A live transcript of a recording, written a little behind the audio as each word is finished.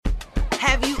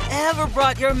Have you ever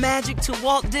brought your magic to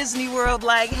Walt Disney World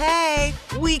like, hey,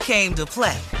 we came to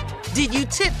play? Did you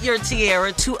tip your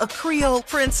tiara to a Creole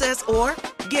princess or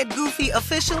get goofy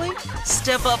officially?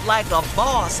 Step up like a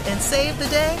boss and save the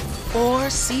day? Or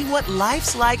see what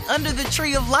life's like under the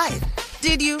tree of life?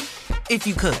 Did you? If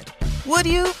you could. Would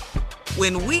you?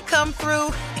 When we come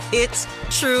through, it's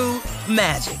true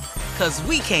magic. 'Cause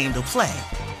we came to play.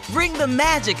 Bring the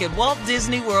magic at Walt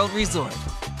Disney World Resort.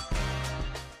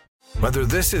 Whether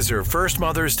this is her first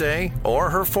Mother's Day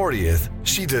or her 40th,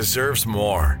 she deserves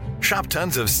more. Shop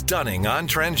tons of stunning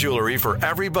on-trend jewelry for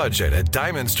every budget at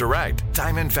Diamonds Direct.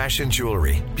 Diamond fashion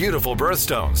jewelry, beautiful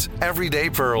birthstones,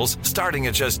 everyday pearls starting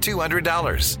at just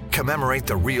 $200. Commemorate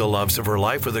the real loves of her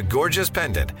life with a gorgeous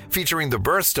pendant featuring the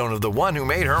birthstone of the one who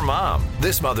made her mom.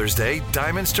 This Mother's Day,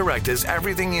 Diamonds Direct is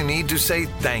everything you need to say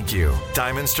thank you.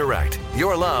 Diamonds Direct,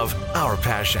 your love, our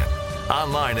passion.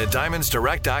 Online at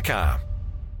diamondsdirect.com.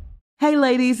 Hey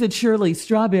ladies, it's Shirley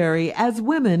Strawberry. As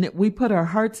women, we put our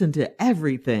hearts into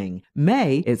everything.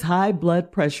 May is High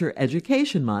Blood Pressure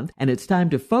Education Month, and it's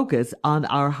time to focus on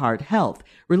our heart health.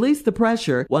 Release the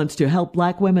Pressure wants to help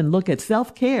Black women look at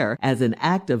self-care as an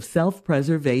act of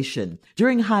self-preservation.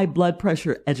 During High Blood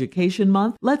Pressure Education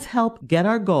Month, let's help get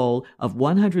our goal of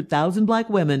 100,000 Black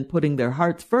women putting their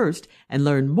hearts first and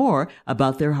learn more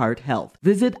about their heart health.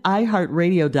 Visit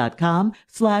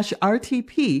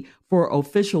iHeartRadio.com/RTP for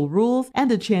official rules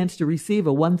and a chance to receive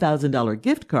a $1,000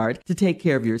 gift card to take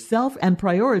care of yourself and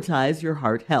prioritize your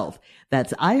heart health.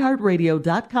 That's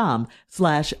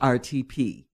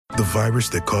iHeartRadio.com/RTP. The virus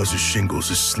that causes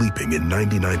shingles is sleeping in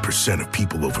 99% of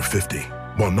people over 50.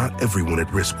 While not everyone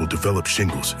at risk will develop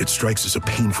shingles, it strikes as a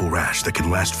painful rash that can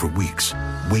last for weeks.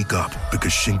 Wake up,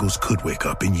 because shingles could wake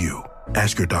up in you.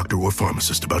 Ask your doctor or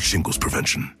pharmacist about shingles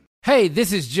prevention. Hey,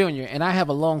 this is Junior, and I have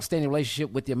a long-standing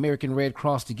relationship with the American Red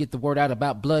Cross to get the word out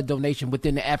about blood donation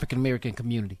within the African-American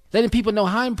community, letting people know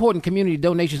how important community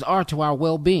donations are to our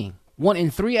well-being. 1 in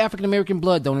 3 African-American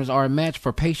blood donors are a match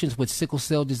for patients with sickle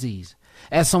cell disease.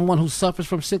 As someone who suffers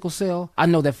from sickle cell, I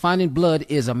know that finding blood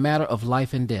is a matter of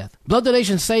life and death. Blood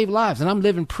donations save lives, and I'm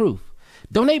living proof.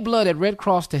 Donate blood at Red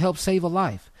Cross to help save a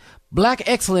life. Black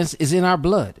excellence is in our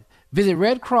blood. Visit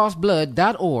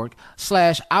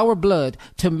redcrossblood.org/ourblood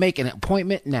to make an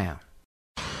appointment now.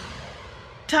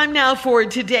 Time now for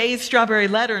today's Strawberry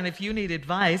Letter, and if you need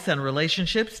advice on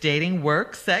relationships, dating,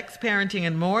 work, sex, parenting,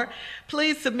 and more,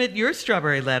 please submit your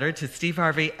Strawberry Letter to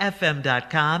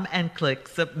steveharveyfm.com and click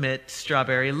Submit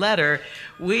Strawberry Letter.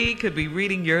 We could be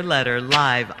reading your letter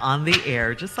live on the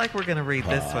air, just like we're going to read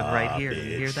this one right here.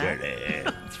 You hear that?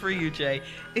 It's for you, Jay.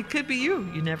 It could be you.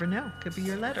 You never know. Could be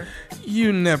your letter.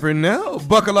 You never know.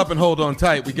 Buckle up and hold on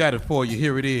tight. We got it for you.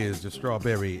 Here it is, the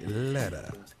Strawberry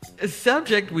Letter.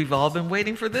 Subject, we've all been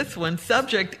waiting for this one.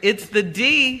 Subject, it's the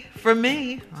D for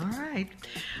me. All right.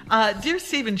 Dear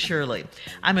Stephen Shirley,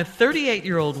 I'm a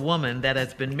 38-year-old woman that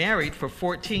has been married for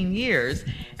 14 years,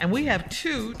 and we have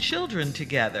 2 children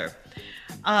together.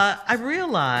 I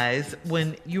realize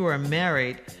when you are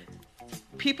married,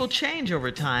 people change over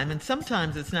time, and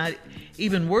sometimes it's not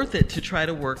even worth it to try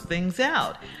to work things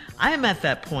out. I am at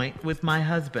that point with my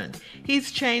husband.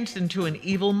 He's changed into an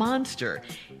evil monster.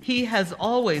 He has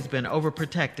always been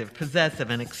overprotective,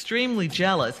 possessive, and extremely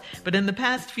jealous, but in the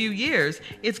past few years,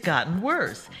 it's gotten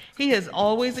worse. He has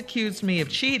always accused me of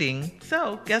cheating,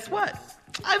 so guess what?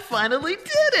 I finally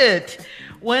did it!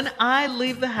 When I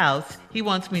leave the house, he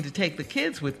wants me to take the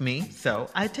kids with me, so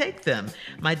I take them.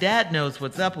 My dad knows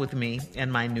what's up with me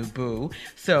and my new boo,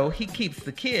 so he keeps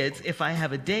the kids if I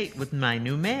have a date with my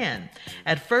new man.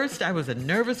 At first, I was a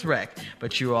nervous wreck,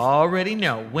 but you already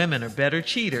know women are better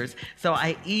cheaters, so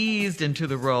I eased into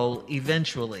the role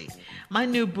eventually. My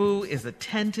new boo is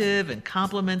attentive and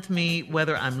compliments me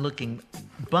whether I'm looking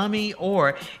bummy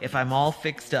or if I'm all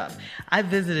fixed up. I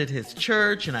visited his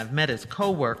church and I've met his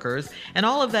co-workers, and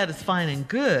all of that is fine and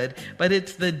good, but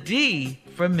it's the D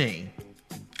for me.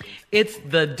 It's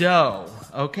the dough,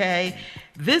 okay?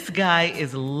 This guy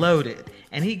is loaded,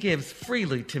 and he gives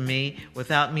freely to me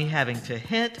without me having to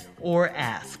hint or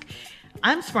ask.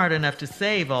 I'm smart enough to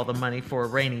save all the money for a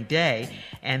rainy day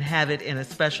and have it in a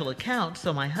special account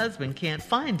so my husband can't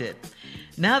find it.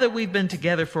 Now that we've been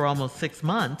together for almost 6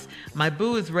 months, my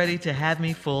boo is ready to have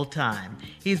me full time.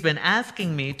 He's been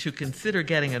asking me to consider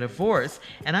getting a divorce,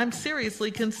 and I'm seriously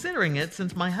considering it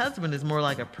since my husband is more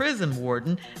like a prison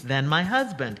warden than my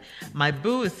husband. My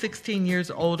boo is 16 years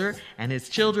older, and his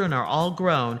children are all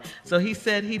grown, so he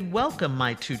said he'd welcome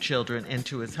my 2 children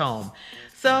into his home.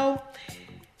 So,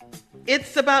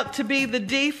 It's about to be the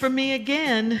D for me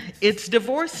again. It's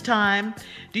divorce time.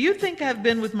 Do you think I've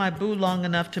been with my boo long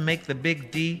enough to make the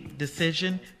big D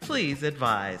decision? Please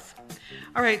advise.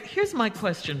 All right, here's my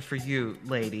question for you,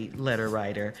 lady letter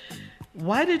writer.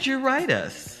 Why did you write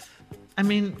us? I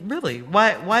mean, really,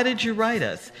 why did you write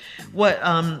us? What,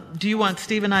 do you want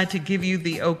Steve and I to give you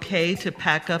the okay to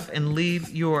pack up and leave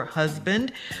your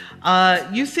husband?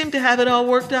 You seem to have it all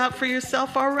worked out for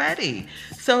yourself already.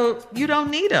 So you don't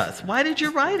need us. Why did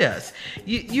you write us?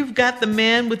 You've got the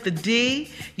man with the D.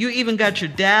 You even got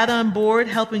your dad on board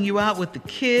helping you out with the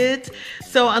kids.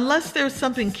 So unless there's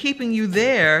something keeping you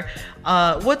there,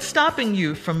 what's stopping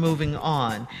you from moving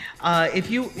on? If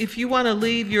you want to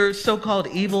leave your so-called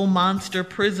evil monster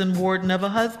prison warden of a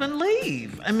husband,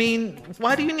 leave. I mean,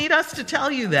 why do you need us to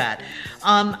tell you that?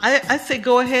 I say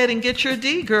go ahead and get your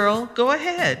D, girl. Go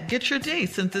ahead, get your D,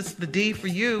 since it's the D for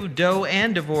you, dough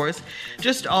and divorce.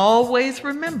 Just always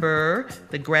remember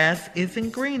the grass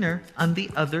isn't greener on the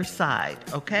other side,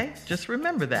 okay? Just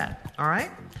remember that, all right?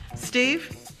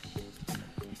 Steve?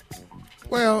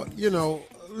 Well,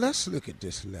 let's look at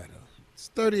this letter. It's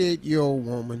a 38-year-old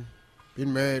woman,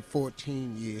 been married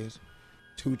 14 years,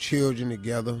 2 children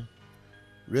together,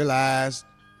 realized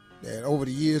that over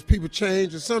the years people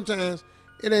change and sometimes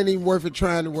it ain't even worth it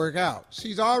trying to work out.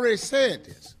 She's already said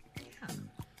this.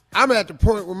 I'm at the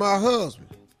point with my husband.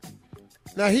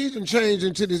 Now, he's been changed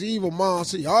into this evil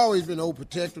monster. He always been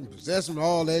overprotective, possessive,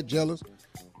 all that, jealous.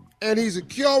 And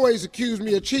he always accused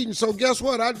me of cheating, so guess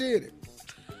what? I did it.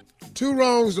 2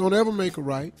 wrongs don't ever make a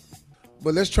right,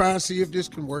 but let's try and see if this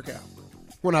can work out.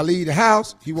 When I leave the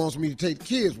house, he wants me to take the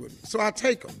kids with me, so I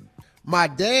take them. My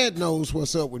dad knows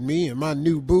what's up with me and my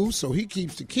new boo, so he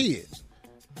keeps the kids.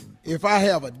 If I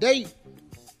have a date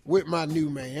with my new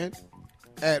man,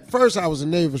 at first I was a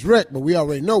nervous wreck, but we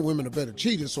already know women are better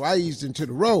cheaters, so I eased into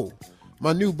the role.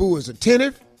 My new boo is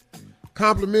attentive,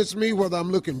 compliments me whether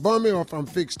I'm looking bummy or if I'm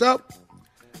fixed up.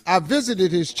 I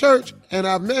visited his church and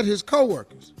I've met his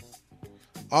coworkers.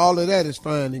 All of that is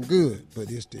fine and good,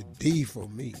 but it's the D for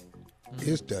me.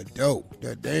 It's the dough,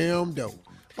 the damn dough.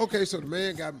 Okay, so the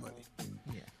man got money.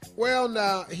 Yeah. Well,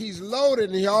 now, he's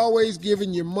loaded and he always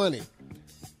giving you money.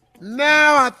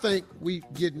 Now I think we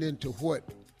getting into what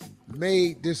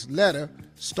made this letter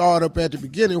start up at the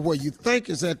beginning, where you think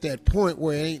is at that point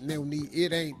where it ain't no need.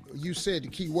 It ain't, you said the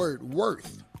key word,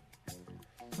 worth.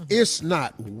 It's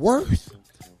not worth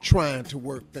trying to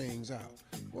work things out.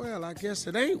 Well, I guess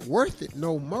it ain't worth it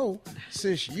no more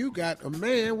since you got a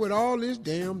man with all this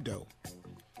damn dough.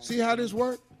 See how this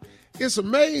works? It's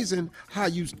amazing how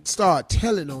you start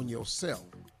telling on yourself.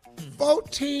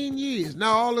 14 years.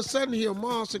 Now all of a sudden he a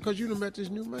monster because you done met this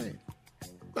new man.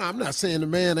 Now, I'm not saying the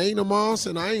man ain't a monster,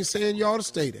 and I ain't saying you ought to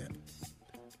stay there.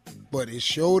 But it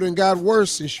sure done got worse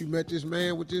since you met this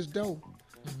man with this dough.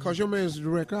 Because your man's the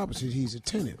direct opposite. He's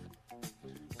attentive,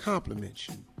 compliments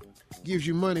you, gives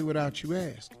you money without you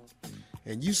asking.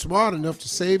 And you smart enough to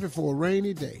save it for a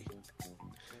rainy day.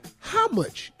 How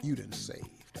much you done saved,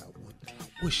 I wonder?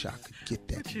 I wish I could get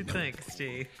that. What you think,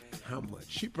 Steve? How much?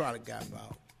 She probably got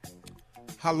about,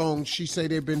 how long she say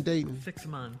they've been dating? 6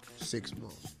 months. 6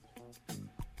 months.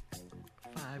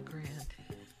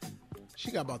 $5,000.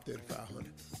 She got about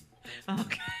 3,500.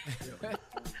 Okay. Yeah.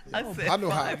 I said I know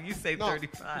 5. how, You say no,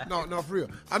 35. No, for real.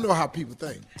 I know how people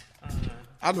think.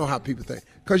 I know how people think.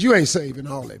 Because you ain't saving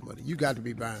all that money. You got to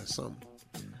be buying something.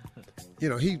 You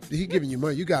know, he giving you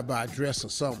money. You got to buy a dress or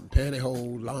something.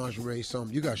 Pantyhose, lingerie,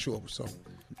 something. You got to show up with something.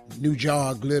 New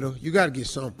jar of glitter. You got to get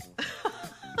something.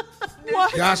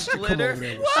 What? Got to come Glitter? over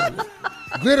there with something.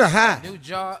 Glitter high. New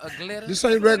jar of glitter. This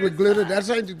ain't regular glitter. That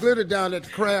ain't the glitter down at the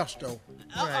craft store.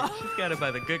 Right. She's got to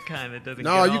buy the good kind that doesn't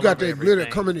No, get all you got over that glitter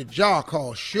everything. come in a jar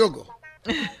called sugar.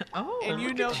 Oh, And you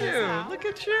look know at this you. how. Look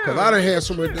at you. Because I done had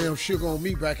so much damn sugar on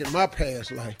me back in my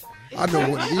past life. I know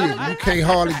what it is. You can't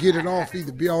hardly get it off.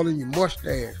 Either be all in your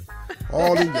mustache,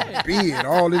 all in your beard,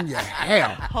 all in your hair.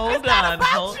 Hold on.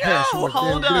 Hold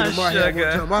on,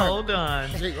 sugar. Hold on.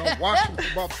 I watched it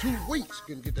for about 2 weeks.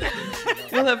 Couldn't get that thing.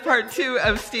 We'll have part 2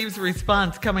 of Steve's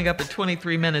response coming up at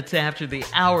 23 minutes after the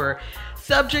hour.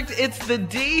 Subject, it's the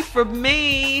D for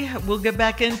me. We'll get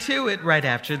back into it right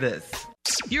after this.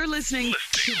 You're listening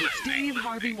to the Steve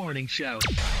Harvey Morning Show.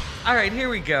 All right, here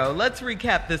we go. Let's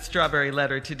recap this strawberry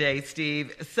letter today,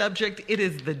 Steve. Subject, it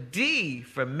is the D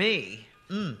for me.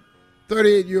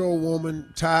 38-year-old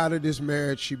woman, tired of this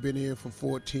marriage she been in for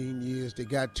 14 years. They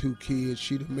got 2 kids.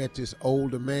 She done met this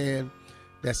older man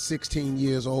that's 16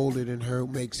 years older than her,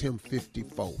 makes him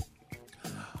 54.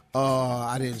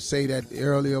 I didn't say that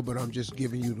earlier, but I'm just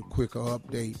giving you the quicker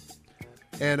update.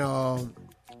 And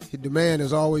The man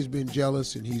has always been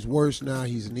jealous, and he's worse now.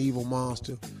 He's an evil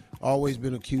monster. Always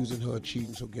been accusing her of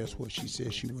cheating, so guess what? She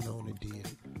said she went on and did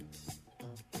it.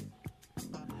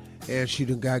 And she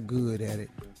done got good at it.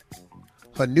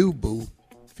 Her new boo,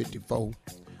 54.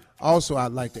 Also,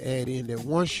 I'd like to add in that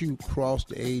once you cross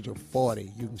the age of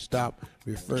 40, you can stop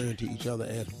referring to each other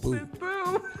as boo.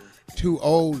 Too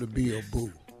old to be a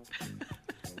boo.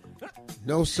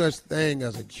 No such thing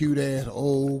as a cute-ass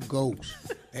old ghost.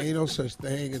 Ain't no such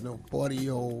thing as no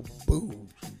 40-year-old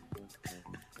boobs.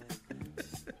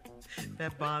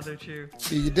 That bothered you.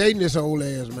 See, you're dating this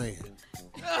old-ass man.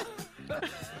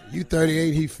 You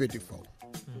 38, he 54.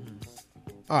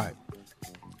 All right.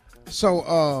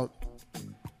 So,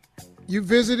 you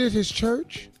visited his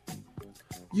church.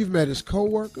 You've met his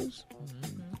co-workers.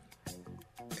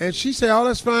 And she said, oh,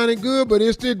 that's fine and good, but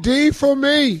it's the D for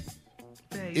me.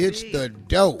 Baby. It's the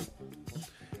dough.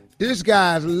 This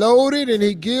guy's loaded, and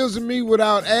he gives it me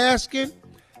without asking,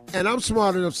 and I'm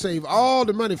smart enough to save all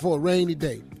the money for a rainy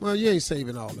day. Well, you ain't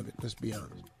saving all of it, let's be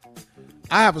honest.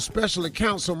 I have a special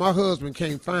account so my husband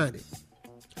can't find it.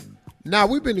 Now,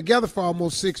 we've been together for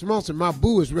almost 6 months, and my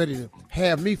boo is ready to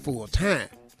have me full time.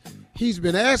 He's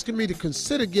been asking me to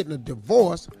consider getting a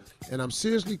divorce, and I'm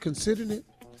seriously considering it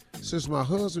since my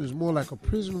husband is more like a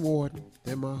prison warden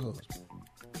than my husband.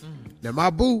 Now,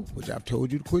 my boo, which I've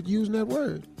told you to quit using that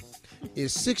word,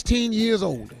 is 16 years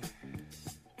older.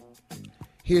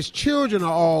 His children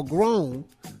are all grown,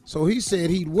 so he said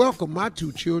he'd welcome my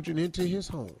 2 children into his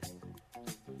home.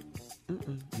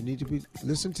 You need to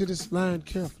listen to this line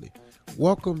carefully.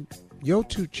 Welcome your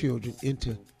 2 children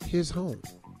into his home.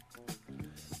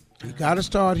 You got to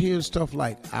start hearing stuff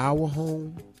like our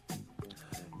home.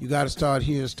 You got to start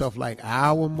hearing stuff like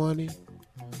our money.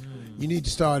 You need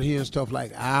to start hearing stuff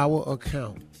like our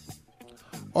account.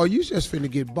 Or you just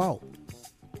finna get bought.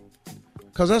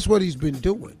 Because that's what he's been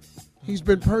doing. He's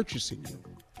been purchasing you.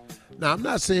 Now, I'm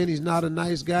not saying he's not a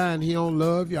nice guy and he don't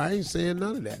love you. I ain't saying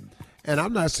none of that. And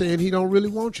I'm not saying he don't really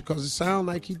want you, because it sounds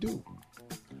like he do.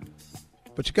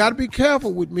 But you got to be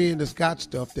careful with men that's got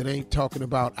stuff that ain't talking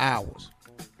about ours.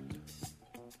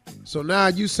 So now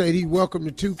you say he welcomed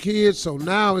the 2 kids, so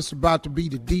now it's about to be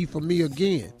the D for me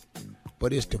again.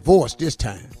 But it's divorce this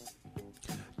time.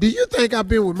 Do you think I've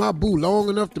been with my boo long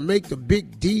enough to make the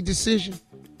big D decision?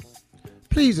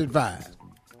 Please advise.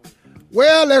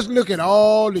 Well, let's look at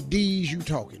all the D's you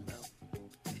talking about.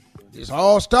 This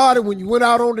all started when you went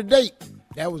out on the date.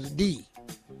 That was a D.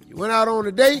 You went out on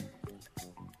a date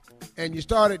and you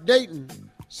started dating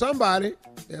somebody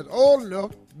that's old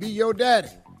enough to be your daddy.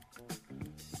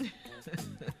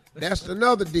 That's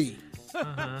another D.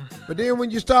 But then when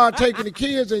you start taking the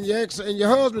kids and your ex and your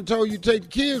husband told you to take the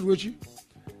kids with you,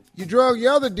 you drug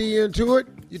your other D into it.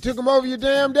 You took them over your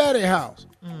damn daddy house.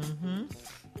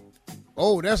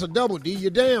 Oh, that's a double D,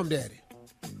 your damn daddy.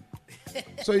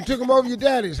 So you took them over your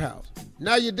daddy's house.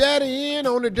 Now your daddy in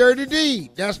on the dirty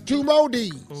deed. That's 2 more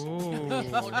D's. On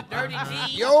the dirty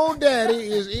deed. Your daddy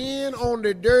is in on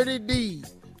the dirty deed.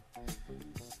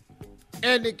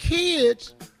 And the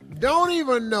kids don't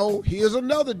even know, here's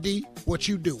another D, what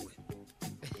you doing.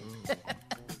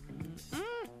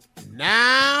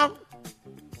 Now,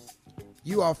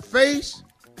 you are faced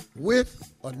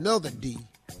with another D,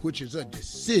 which is a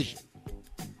decision.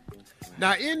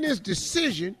 Now, in this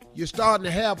decision, you're starting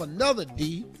to have another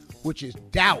D, which is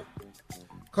doubt.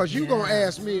 Because you're going to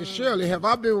ask me and Shirley, have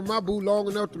I been with my boo long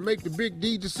enough to make the big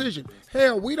D decision?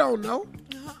 Hell, we don't know.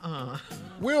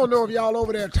 We don't know if y'all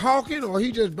over there talking or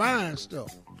he just buying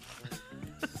stuff.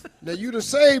 Now, you done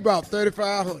saved about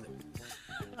 $3,500.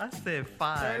 I said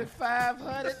 5.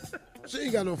 $3,500. She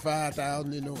ain't got no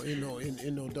 5,000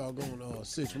 in no doggone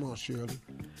 6 months, Shirley.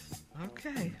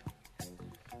 Okay.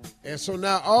 And so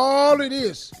now all of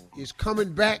this is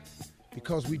coming back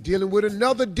because we're dealing with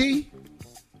another D,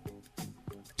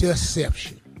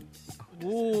 deception.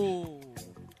 Ooh.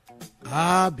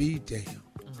 I'll be damned.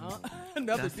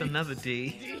 That's another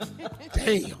D.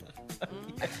 Damn.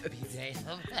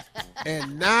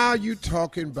 And now you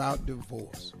talking about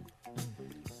divorce.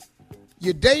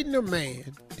 You're dating a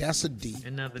man, that's a D.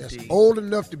 Another that's D. Old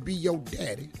enough to be your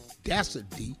daddy, that's a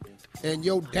D. And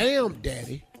your damn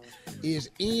daddy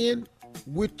is in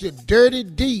with the dirty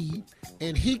deed,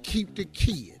 and he keep the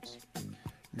kids.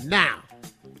 Now,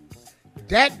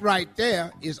 that right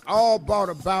there is all brought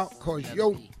about because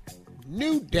your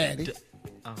new daddy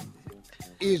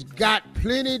is got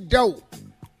plenty dough.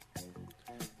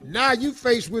 Now you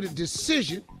faced with a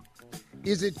decision.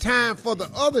 Is it time for the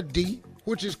other D,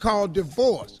 which is called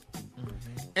divorce?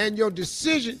 And your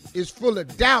decision is full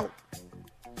of doubt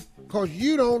because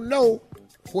you don't know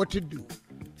what to do.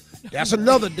 That's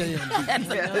another damn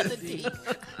D.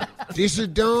 This is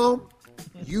dumb,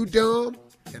 you dumb,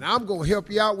 and I'm going to help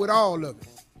you out with all of it.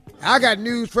 I got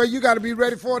news for you. You got to be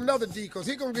ready for another D, because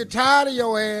he's going to get tired of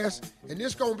your ass, and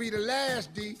this going to be the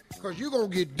last D, because you're going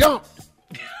to get dumped.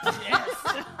 Yes.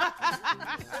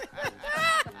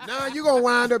 Now you're going to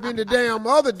wind up in the damn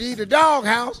other D, the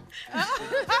doghouse.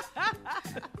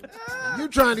 You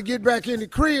trying to get back in the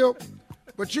crib,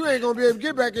 but you ain't going to be able to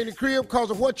get back in the crib because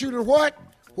of what you done what?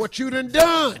 What you done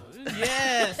done.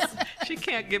 Yes. She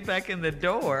can't get back in the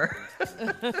door.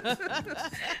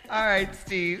 All right,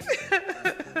 Steve.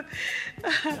 That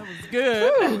was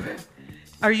good. Woo.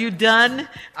 Are you done?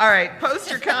 All right.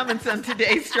 Post your comments on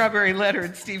today's Strawberry Letter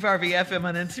at Steve Harvey FM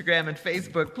on Instagram and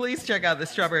Facebook. Please check out the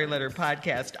Strawberry Letter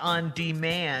podcast on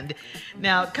demand.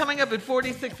 Now, coming up at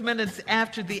 46 minutes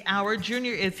after the hour,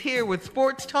 Junior is here with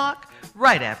Sports Talk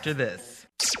right after this.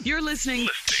 You're listening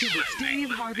to the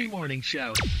Steve Harvey Morning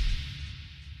Show.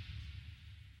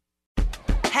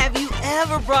 Have you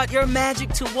ever brought your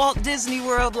magic to Walt Disney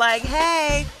World like,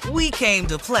 hey, we came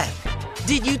to play?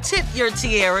 Did you tip your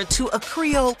tiara to a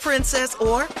Creole princess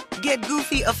or get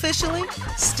goofy officially?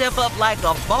 Step up like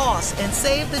a boss and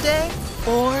save the day?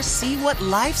 Or see what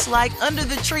life's like under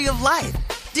the tree of life?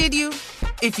 Did you?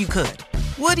 If you could.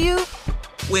 Would you?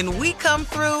 When we come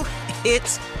through,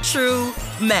 it's true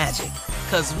magic.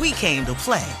 'Cause we came to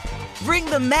play. Bring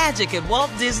the magic at Walt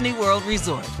Disney World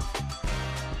Resort.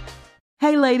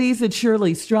 Hey ladies, it's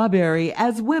Shirley Strawberry.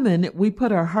 As women, we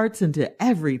put our hearts into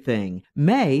everything.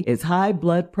 May is High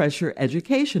Blood Pressure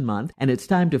Education Month, and it's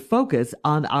time to focus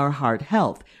on our heart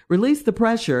health. Release the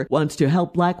Pressure wants to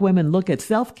help Black women look at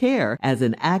self-care as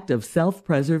an act of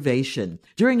self-preservation.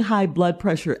 During High Blood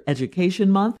Pressure Education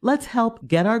Month, let's help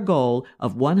get our goal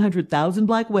of 100,000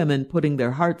 Black women putting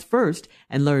their hearts first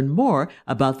and learn more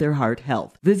about their heart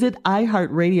health. Visit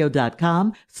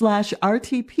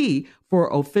iHeartRadio.com/RTP for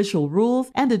official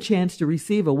rules and a chance to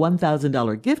receive a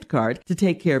 $1,000 gift card to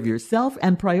take care of yourself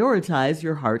and prioritize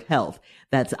your heart health.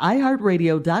 That's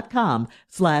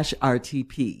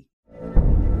iHeartRadio.com/RTP.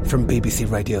 From BBC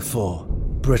Radio 4,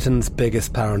 Britain's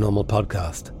biggest paranormal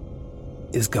podcast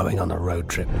is going on a road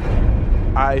trip.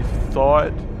 I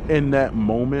thought in that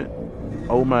moment,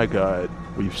 oh my God,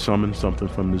 we've summoned something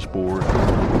from this board.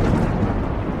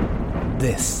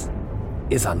 This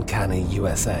is Uncanny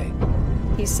USA.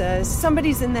 He says,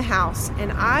 somebody's in the house,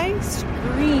 and I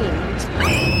screamed.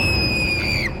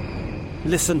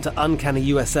 Listen to Uncanny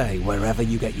USA wherever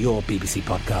you get your BBC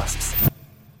podcasts,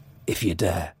 if you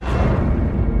dare.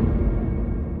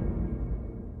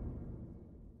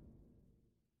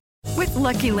 With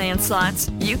Lucky Land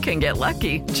Slots, you can get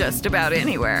lucky just about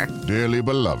anywhere. Dearly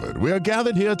beloved, we are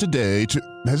gathered here today to...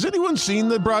 Has anyone seen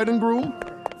the bride and groom?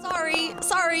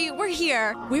 Sorry, we're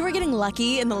here. We were getting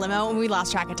lucky in the limo and we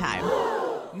lost track of time.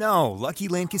 No, Lucky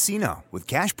Land Casino, with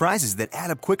cash prizes that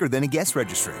add up quicker than a guest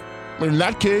registry. In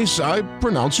that case, I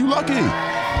pronounce you lucky.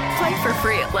 Play for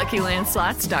free at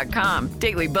LuckyLandSlots.com.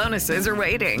 Daily bonuses are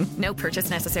waiting. No purchase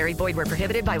necessary. Void where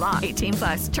prohibited by law.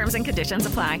 18+. Terms and conditions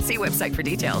apply. See website for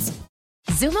details.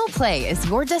 Xumo Play is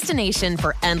your destination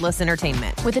for endless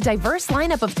entertainment. With a diverse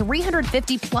lineup of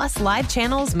 350-plus live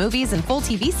channels, movies, and full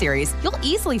TV series, you'll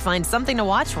easily find something to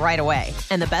watch right away.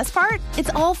 And the best part?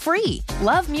 It's all free.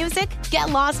 Love music?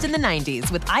 Get lost in the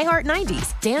 90s with iHeart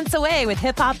 90s, dance away with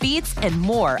hip-hop beats, and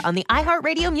more on the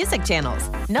iHeartRadio music channels.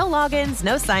 No logins,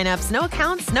 no signups, no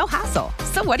accounts, no hassle.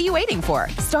 So what are you waiting for?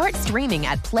 Start streaming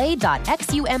at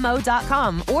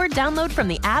play.xumo.com or download from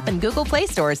the app and Google Play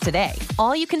stores today.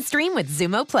 All you can stream with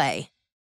Xumo Play.